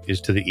look at it is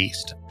to the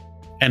east.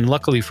 And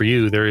luckily for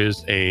you, there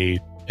is a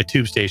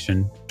tube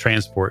station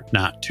transport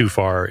not too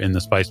far in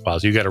the Spice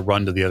Plaza. You got to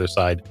run to the other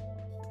side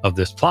of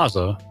this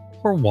plaza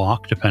or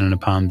walk, depending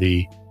upon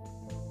the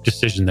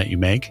decision that you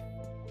make.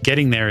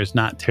 Getting there is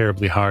not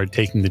terribly hard.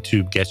 Taking the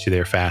tube gets you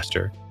there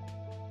faster.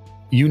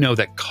 You know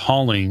that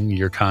calling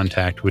your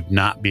contact would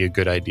not be a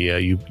good idea.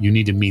 You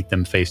need to meet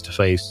them face to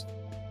face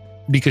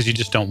because you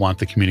just don't want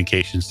the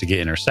communications to get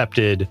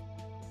intercepted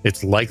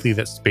It's likely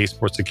that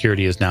Spaceport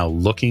Security is now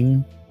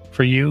looking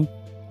for you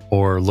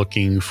or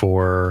looking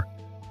for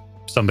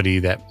somebody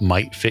that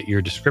might fit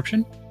your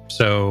description.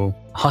 So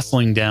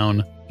hustling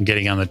down and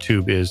getting on the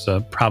tube is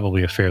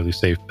probably a fairly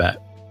safe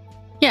bet.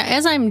 Yeah,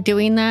 as I'm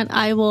doing that,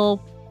 I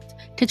will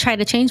to try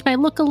to change my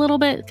look a little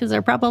bit because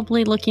they're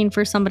probably looking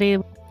for somebody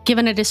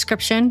given a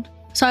description.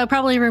 So I'll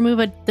probably remove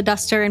the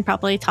duster and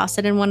probably toss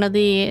it in one of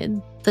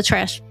the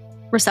trash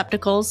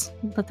receptacles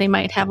that they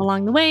might have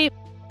along the way.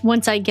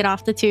 Once I get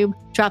off the tube,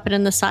 drop it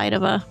in the side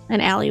of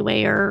an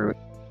alleyway or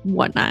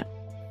whatnot.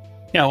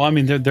 Yeah, well, I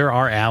mean, there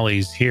are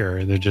alleys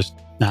here. They're just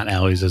not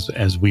alleys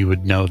as we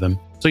would know them.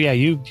 So yeah,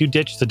 you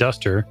ditch the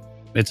duster.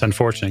 It's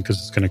unfortunate because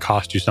it's going to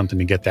cost you something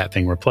to get that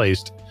thing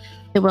replaced.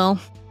 It will.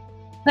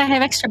 But I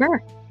have extra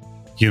burr.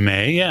 You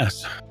may,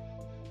 yes.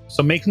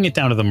 So making it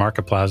down to the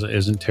Market Plaza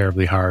isn't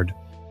terribly hard.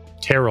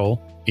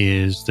 Terrell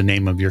is the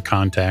name of your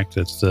contact.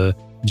 That's the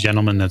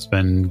gentleman that's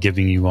been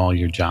giving you all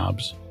your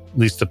jobs, at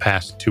least the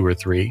past 2 or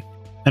 3.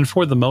 And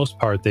for the most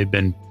part, they've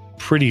been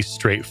pretty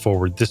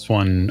straightforward. This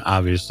one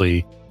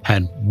obviously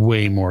had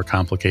way more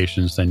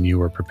complications than you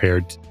were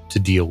prepared to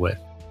deal with.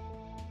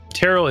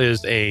 Terrell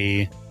is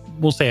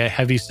we'll say a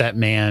heavy-set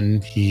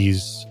man.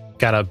 He's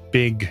got a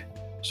big,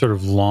 sort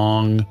of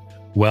long,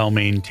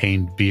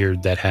 well-maintained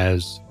beard that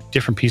has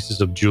different pieces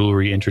of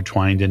jewelry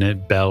intertwined in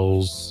it,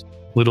 bells,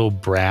 little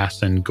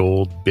brass and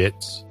gold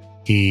bits.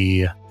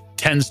 He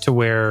tends to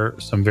wear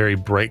some very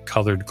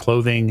bright-colored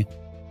clothing.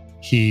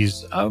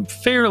 He's a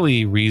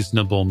fairly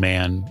reasonable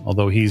man,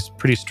 although he's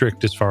pretty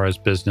strict as far as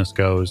business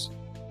goes.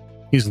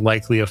 He's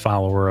likely a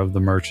follower of the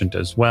merchant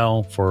as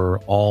well for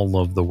all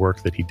of the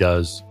work that he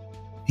does.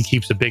 He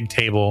keeps a big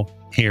table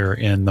here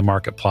in the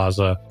Market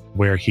Plaza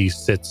where he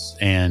sits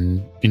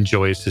and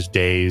enjoys his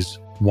days,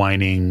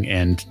 whining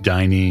and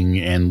dining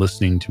and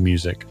listening to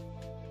music.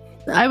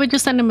 I would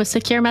just send him a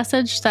secure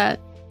message that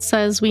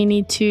says we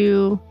need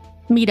to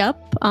meet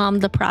up.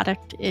 The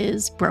product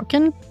is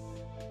broken.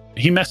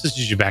 He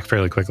messages you back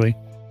fairly quickly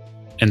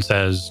and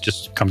says,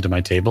 just come to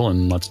my table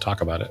and let's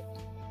talk about it.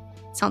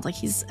 Sounds like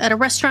he's at a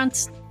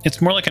restaurant.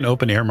 It's more like an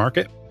open air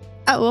market.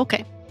 Oh,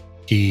 okay.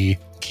 He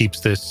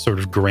keeps this sort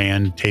of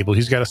grand table.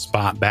 He's got a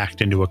spot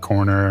backed into a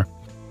corner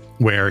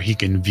where he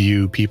can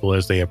view people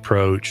as they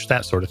approach,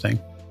 that sort of thing.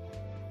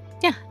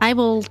 Yeah, I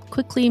will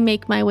quickly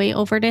make my way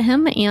over to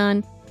him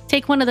and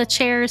take one of the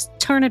chairs,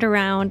 turn it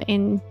around,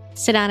 and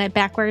sit on it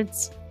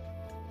backwards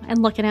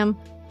and look at him.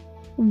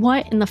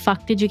 What in the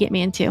fuck did you get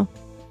me into?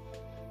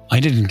 I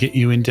didn't get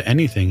you into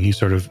anything. He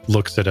sort of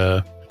looks at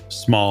a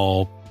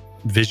small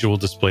visual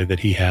display that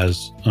he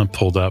has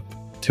pulled up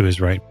to his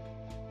right.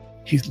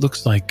 He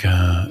looks like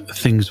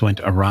things went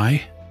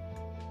awry.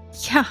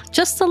 Yeah,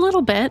 just a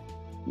little bit.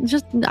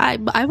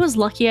 I was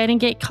lucky I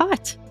didn't get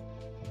caught.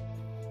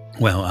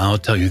 Well, I'll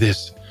tell you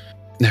this.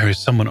 There is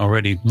someone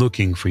already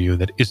looking for you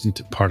that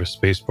isn't part of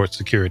Spaceport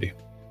Security.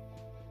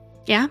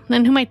 Yeah?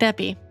 And who might that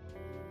be?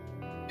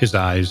 His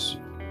eyes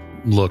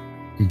look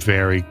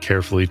very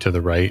carefully to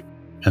the right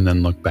and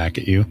then look back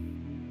at you.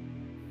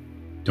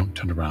 Don't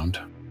turn around.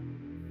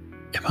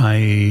 Am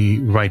I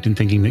right in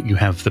thinking that you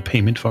have the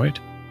payment for it?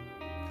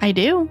 I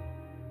do.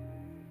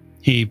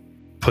 He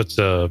puts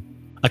a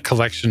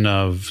collection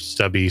of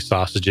stubby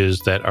sausages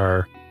that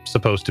are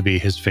supposed to be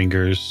his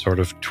fingers sort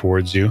of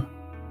towards you.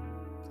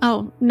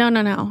 Oh,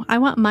 no. I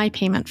want my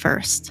payment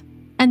first,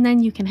 and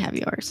then you can have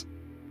yours.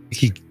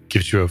 He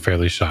gives you a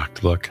fairly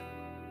shocked look.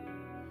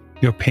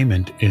 Your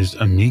payment is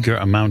a meager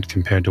amount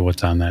compared to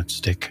what's on that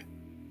stick.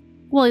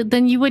 Well,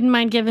 then you wouldn't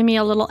mind giving me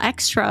a little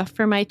extra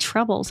for my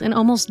troubles and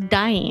almost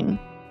dying.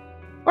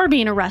 Or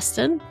being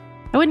arrested.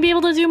 I wouldn't be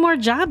able to do more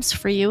jobs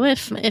for you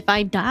if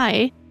I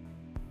die.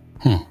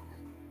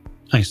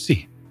 I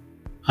see.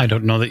 I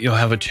don't know that you'll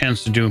have a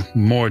chance to do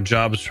more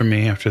jobs for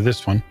me after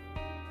this one.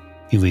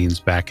 He leans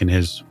back in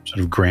his sort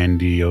of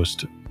grandiose,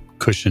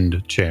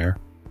 cushioned chair.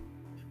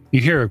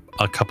 You hear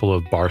a couple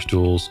of bar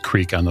stools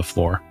creak on the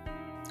floor.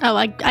 Oh,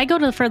 I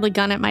go for the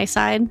gun at my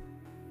side.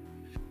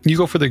 You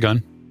go for the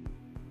gun.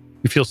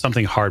 You feel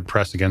something hard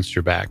press against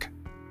your back.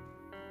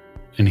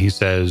 And he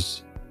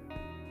says,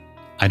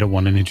 I don't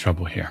want any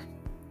trouble here.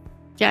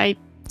 Yeah, I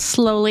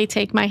slowly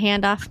take my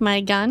hand off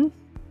my gun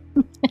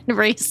and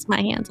raise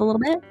my hands a little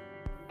bit.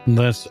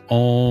 Let's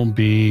all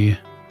be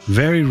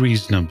very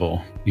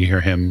reasonable. You hear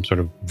him sort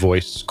of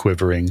voice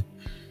quivering.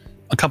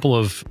 A couple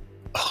of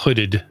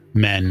hooded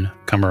men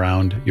come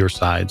around your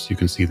sides. You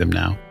can see them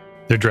now.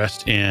 They're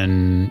dressed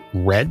in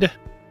red,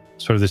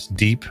 sort of this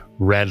deep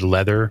red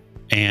leather,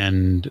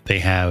 and they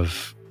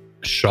have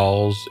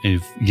shawls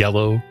of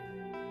yellow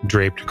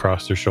draped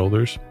across their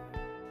shoulders.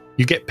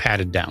 You get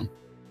patted down.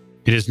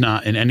 It is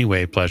not in any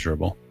way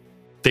pleasurable.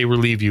 They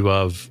relieve you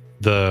of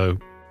the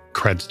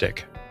cred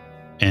stick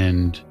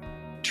and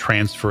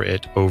transfer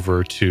it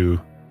over to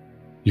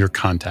your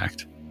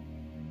contact.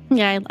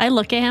 Yeah, I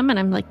look at him and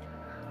I'm like,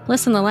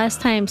 listen, the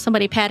last time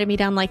somebody patted me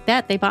down like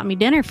that, they bought me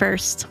dinner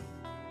first.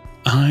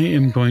 I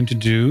am going to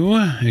do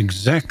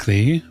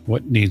exactly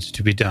what needs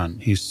to be done.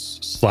 He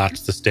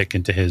slots the stick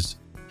into his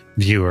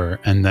viewer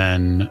and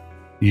then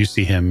You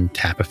see him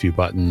tap a few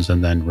buttons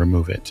and then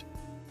remove it.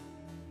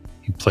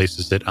 He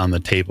places it on the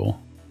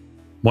table.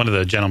 One of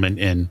the gentlemen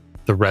in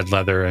the red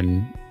leather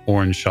and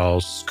orange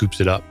shawls scoops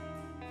it up,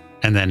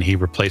 and then he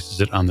replaces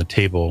it on the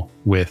table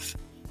with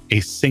a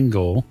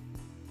single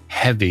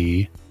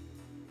heavy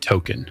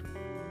token.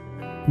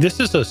 This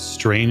is a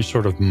strange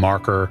sort of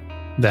marker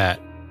that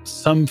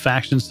some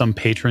factions, some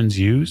patrons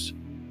use.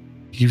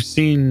 You've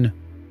seen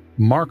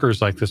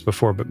markers like this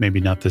before, but maybe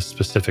not this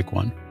specific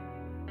one.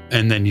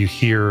 And then you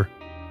hear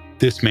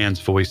this man's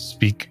voice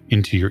speak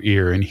into your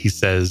ear, and he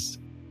says,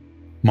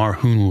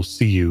 "Marhoon will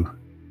see you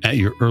at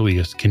your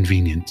earliest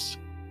convenience."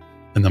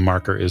 And the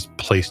marker is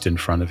placed in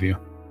front of you.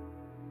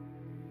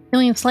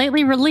 Feeling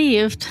slightly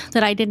relieved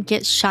that I didn't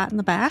get shot in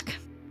the back,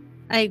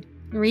 I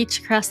reach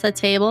across the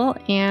table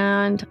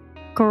and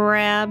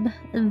grab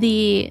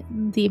the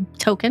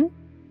token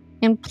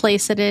and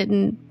place it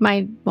in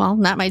my, well,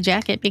 not my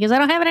jacket because I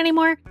don't have it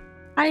anymore.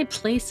 I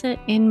place it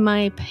in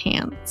my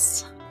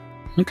pants.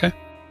 Okay.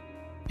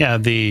 Yeah,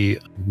 the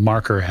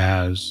marker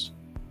has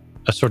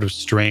a sort of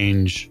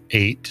strange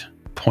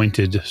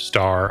 8-pointed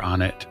star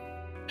on it,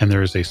 and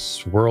there is a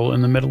swirl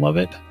in the middle of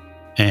it.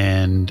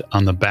 And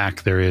on the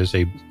back, there is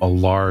a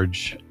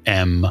large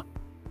M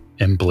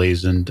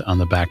emblazoned on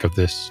the back of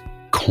this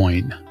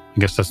coin. I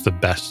guess that's the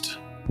best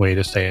way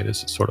to say it,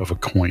 is it's sort of a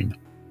coin.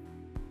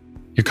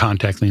 Your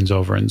contact leans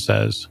over and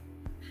says,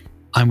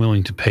 "I'm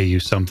willing to pay you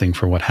something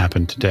for what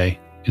happened today.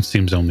 It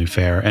seems only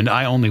fair, and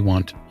I only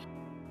want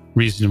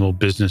reasonable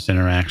business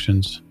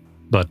interactions.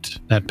 But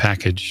that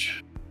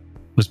package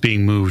was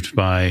being moved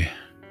by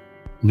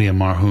Leah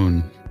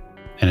Marhoon,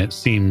 and it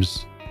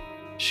seems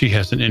she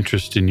has an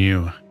interest in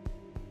you."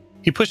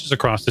 He pushes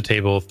across the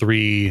table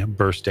 3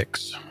 burr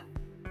sticks.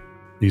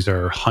 These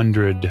are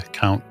 100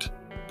 count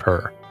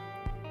per.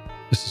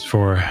 "This is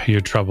for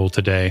your trouble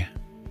today.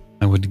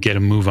 I would get a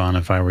move on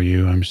if I were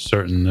you. I'm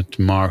certain that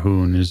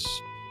Marhoon is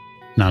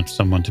not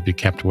someone to be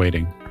kept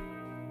waiting."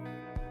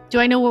 Do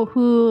I know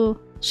who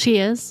she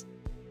is?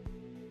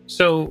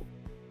 So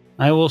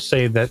I will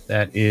say that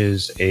that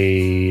is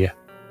a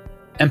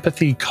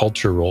empathy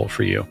culture roll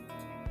for you.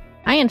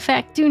 I, in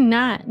fact, do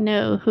not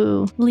know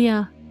who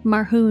Leah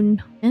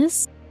Marhoon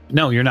is.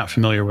 No, you're not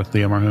familiar with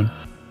Leah Marhoon.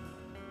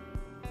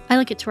 I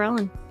look at Terrell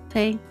and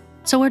say,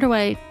 "So where do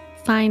I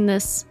find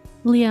this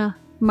Leah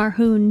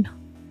Marhoon?"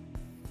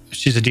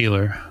 She's a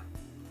dealer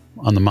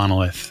on the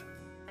monolith.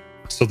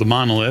 So the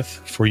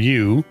monolith for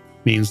you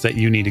means that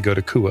you need to go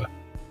to Kua.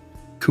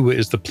 Kua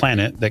is the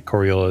planet that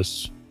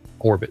Coriolis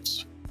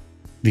orbits.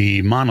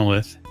 The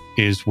monolith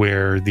is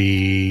where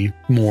the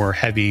more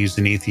heavy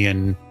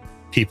Zenithian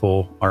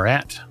people are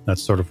at.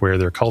 That's sort of where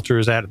their culture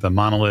is at. The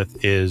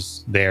monolith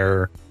is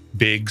their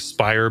big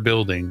spire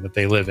building that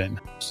they live in.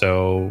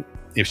 So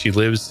if she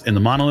lives in the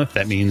monolith,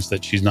 that means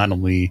that she's not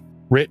only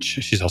rich,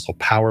 she's also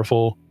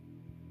powerful.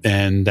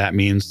 And that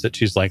means that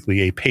she's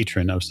likely a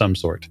patron of some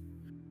sort,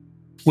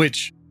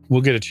 which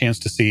we'll get a chance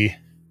to see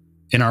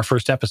in our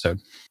first episode.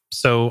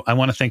 So I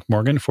want to thank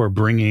Morgan for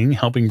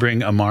helping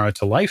bring Amara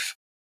to life.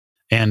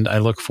 And I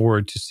look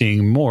forward to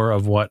seeing more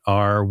of what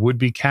our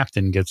would-be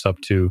captain gets up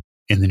to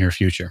in the near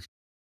future.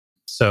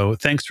 So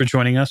thanks for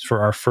joining us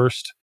for our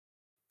first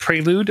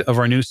prelude of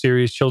our new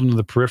series, Children of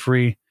the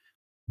Periphery.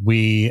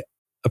 We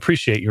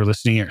appreciate your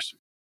listening ears.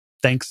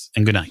 Thanks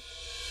and good night.